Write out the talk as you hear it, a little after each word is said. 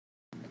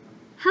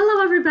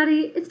Hello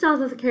everybody, it's Dolls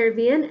of the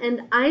Caribbean,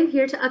 and I'm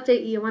here to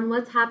update you on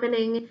what's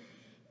happening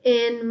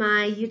in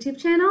my YouTube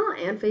channel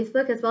and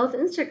Facebook as well as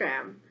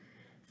Instagram.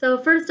 So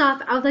first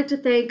off, I would like to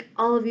thank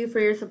all of you for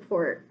your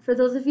support. For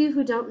those of you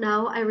who don't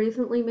know, I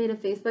recently made a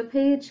Facebook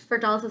page for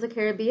Dolls of the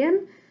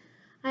Caribbean.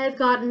 I have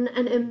gotten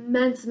an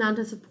immense amount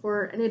of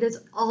support, and it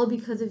is all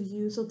because of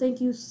you, so thank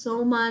you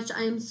so much.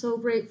 I am so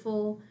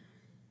grateful.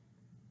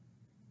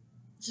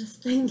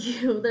 Just thank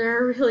you. There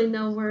are really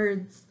no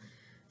words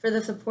for the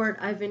support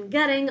I've been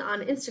getting on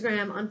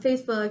Instagram, on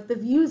Facebook, the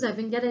views I've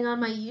been getting on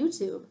my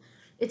YouTube.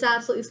 It's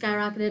absolutely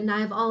skyrocketed, and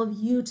I have all of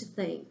you to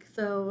thank.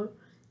 So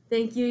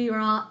thank you. You're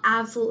all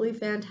absolutely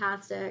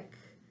fantastic.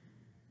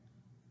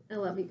 I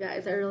love you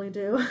guys. I really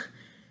do.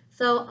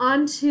 So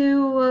on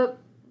to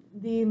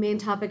the main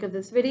topic of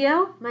this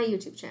video, my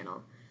YouTube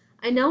channel.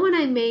 I know when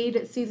I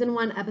made Season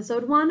 1,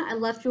 Episode 1, I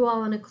left you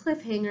all on a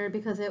cliffhanger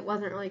because it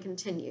wasn't really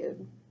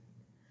continued.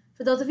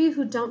 For those of you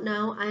who don't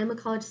know, I am a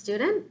college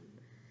student.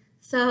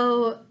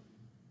 So,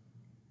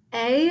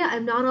 A,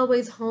 I'm not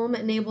always home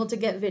and able to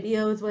get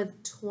videos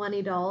with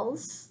 20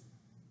 dolls.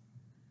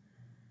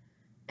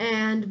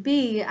 And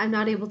B, I'm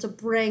not able to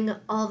bring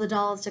all the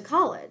dolls to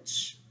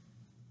college.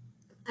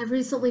 I've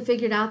recently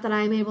figured out that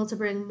I'm able to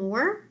bring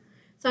more.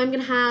 So I'm going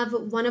to have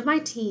one of my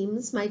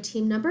teams, my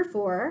team number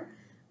 4,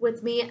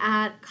 with me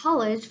at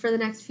college for the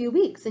next few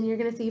weeks. And you're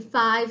going to see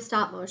 5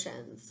 stop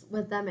motions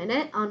with them in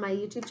it on my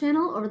YouTube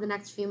channel over the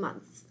next few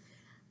months.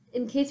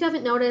 In case you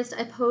haven't noticed,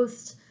 I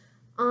post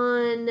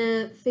on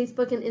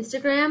Facebook and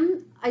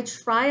Instagram. I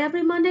try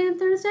every Monday and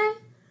Thursday,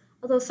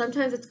 although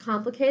sometimes it's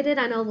complicated.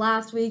 I know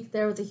last week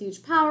there was a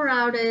huge power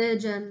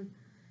outage and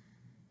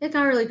it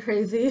got really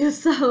crazy,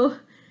 so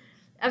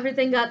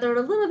everything got thrown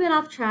a little bit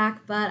off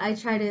track, but I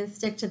try to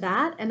stick to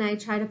that, and I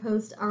try to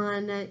post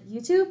on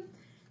YouTube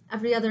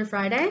every other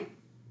Friday.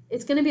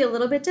 It's going to be a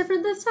little bit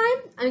different this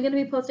time. I'm going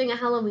to be posting a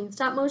Halloween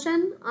stop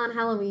motion on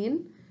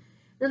Halloween.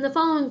 Then the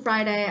following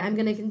Friday, I'm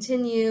going to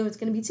continue. It's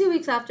going to be 2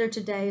 weeks after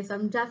today, so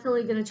I'm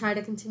definitely going to try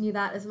to continue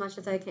that as much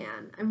as I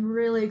can. I'm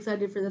really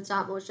excited for the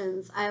stop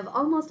motions. I have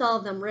almost all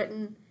of them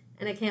written,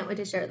 and I can't wait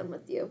to share them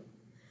with you.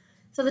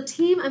 So the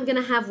team I'm going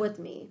to have with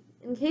me,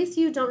 in case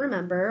you don't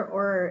remember,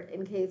 or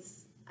in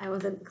case I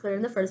wasn't clear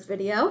in the first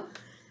video,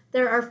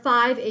 there are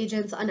 5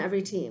 agents on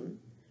every team.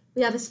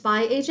 We have a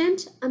spy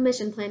agent, a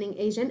mission planning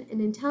agent,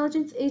 an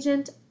intelligence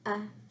agent,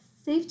 a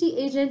safety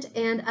agent,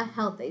 and a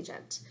health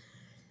agent.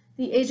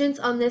 The agents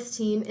on this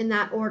team, in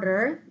that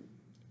order,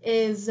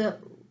 is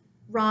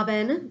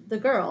Robin, the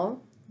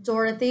girl,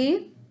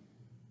 Dorothy,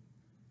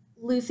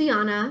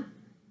 Luciana,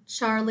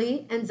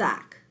 Charlie, and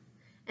Zach.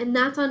 And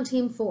that's on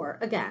team 4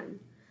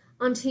 again.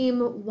 On team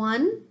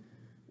 1,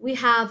 we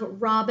have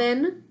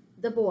Robin,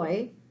 the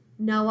boy,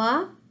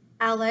 Noah,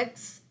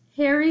 Alex,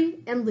 Harry,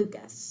 and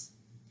Lucas.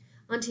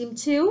 On team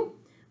 2,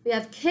 we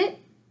have Kit,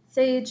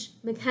 Sage,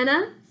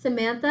 McKenna,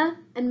 Samantha,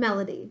 and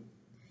Melody.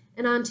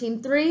 And on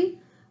team 3,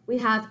 we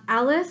have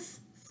Alice,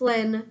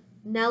 Flynn,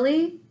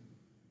 Nellie,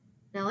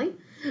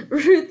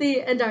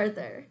 Ruthie, and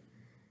Arthur.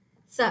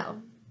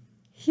 So,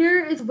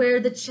 here is where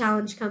the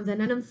challenge comes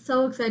in, and I'm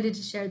so excited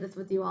to share this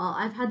with you all.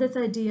 I've had this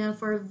idea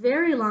for a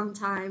very long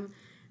time,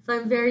 so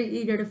I'm very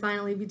eager to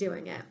finally be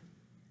doing it.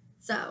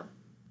 So,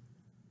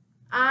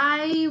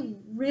 I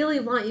really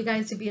want you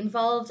guys to be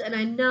involved, and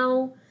I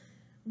know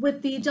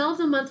with the Dolls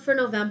a Month for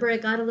November,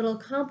 it got a little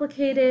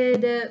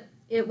complicated.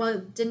 It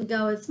didn't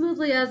go as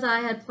smoothly as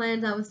I had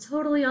planned. That was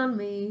totally on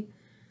me.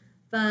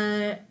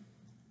 But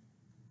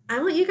I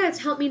want you guys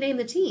to help me name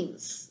the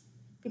teams,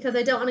 because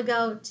I don't want to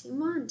go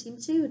team 1, team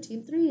 2,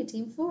 team 3,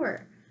 team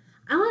 4.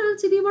 I want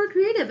them to be more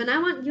creative, and I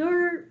want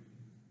your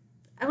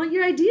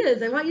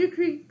ideas. I want your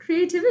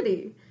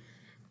creativity.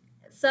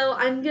 So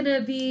I'm going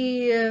to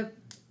be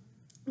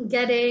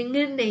getting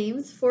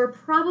names for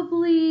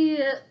probably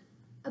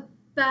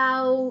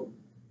about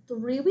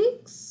 3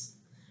 weeks.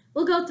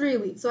 We'll go 3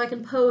 weeks, so I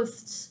can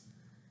post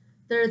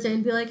Thursday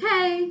and be like,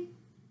 hey,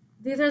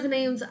 these are the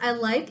names I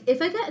like.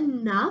 If I get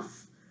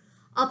enough,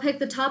 I'll pick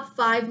the top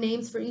 5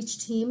 names for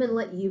each team and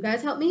let you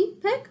guys help me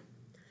pick,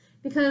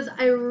 because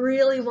I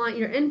really want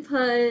your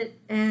input.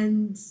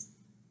 And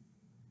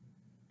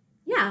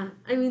yeah,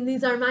 I mean,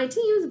 these are my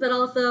teams, but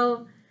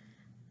also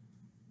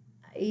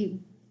I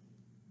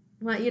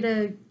want you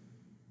to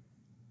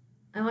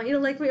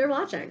like what you're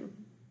watching.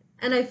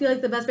 And I feel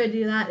like the best way to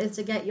do that is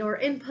to get your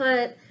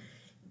input,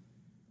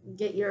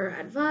 get your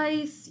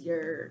advice,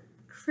 your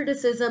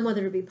criticism,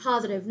 whether it be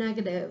positive,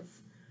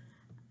 negative.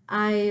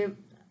 I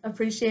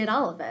appreciate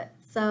all of it.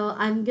 So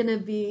I'm going to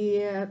be,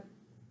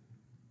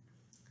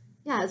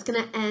 it's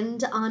going to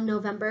end on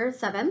November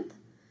 7th.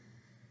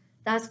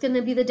 That's going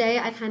to be the day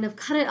I kind of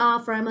cut it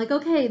off, where I'm like,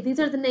 okay, these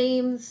are the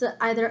names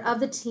either of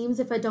the teams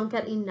if I don't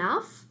get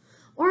enough,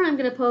 or I'm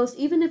going to post,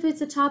 even if it's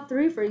the top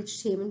 3 for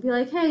each team, and be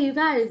like, hey, you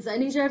guys, I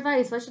need your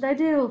advice. What should I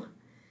do?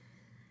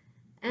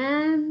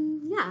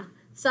 And yeah.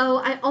 So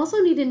I also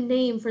need a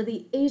name for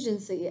the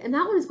agency, and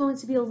that one is going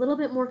to be a little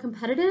bit more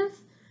competitive,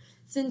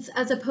 since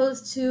as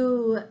opposed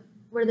to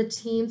where the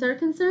teams are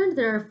concerned,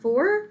 there are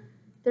 4,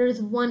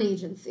 there's 1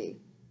 agency.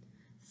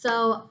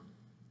 So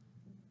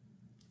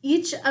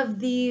each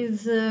of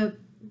these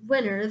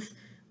winners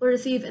will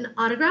receive an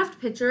autographed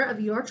picture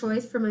of your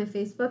choice from my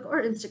Facebook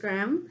or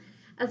Instagram,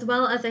 as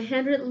well as a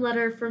handwritten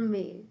letter from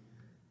me.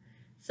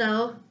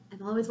 So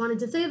I've always wanted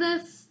to say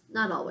this,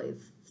 not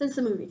always, since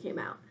the movie came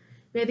out.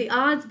 May the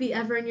odds be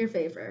ever in your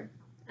favor.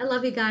 I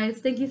love you guys.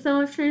 Thank you so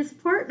much for your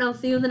support, and I'll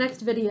see you in the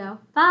next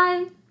video.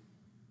 Bye!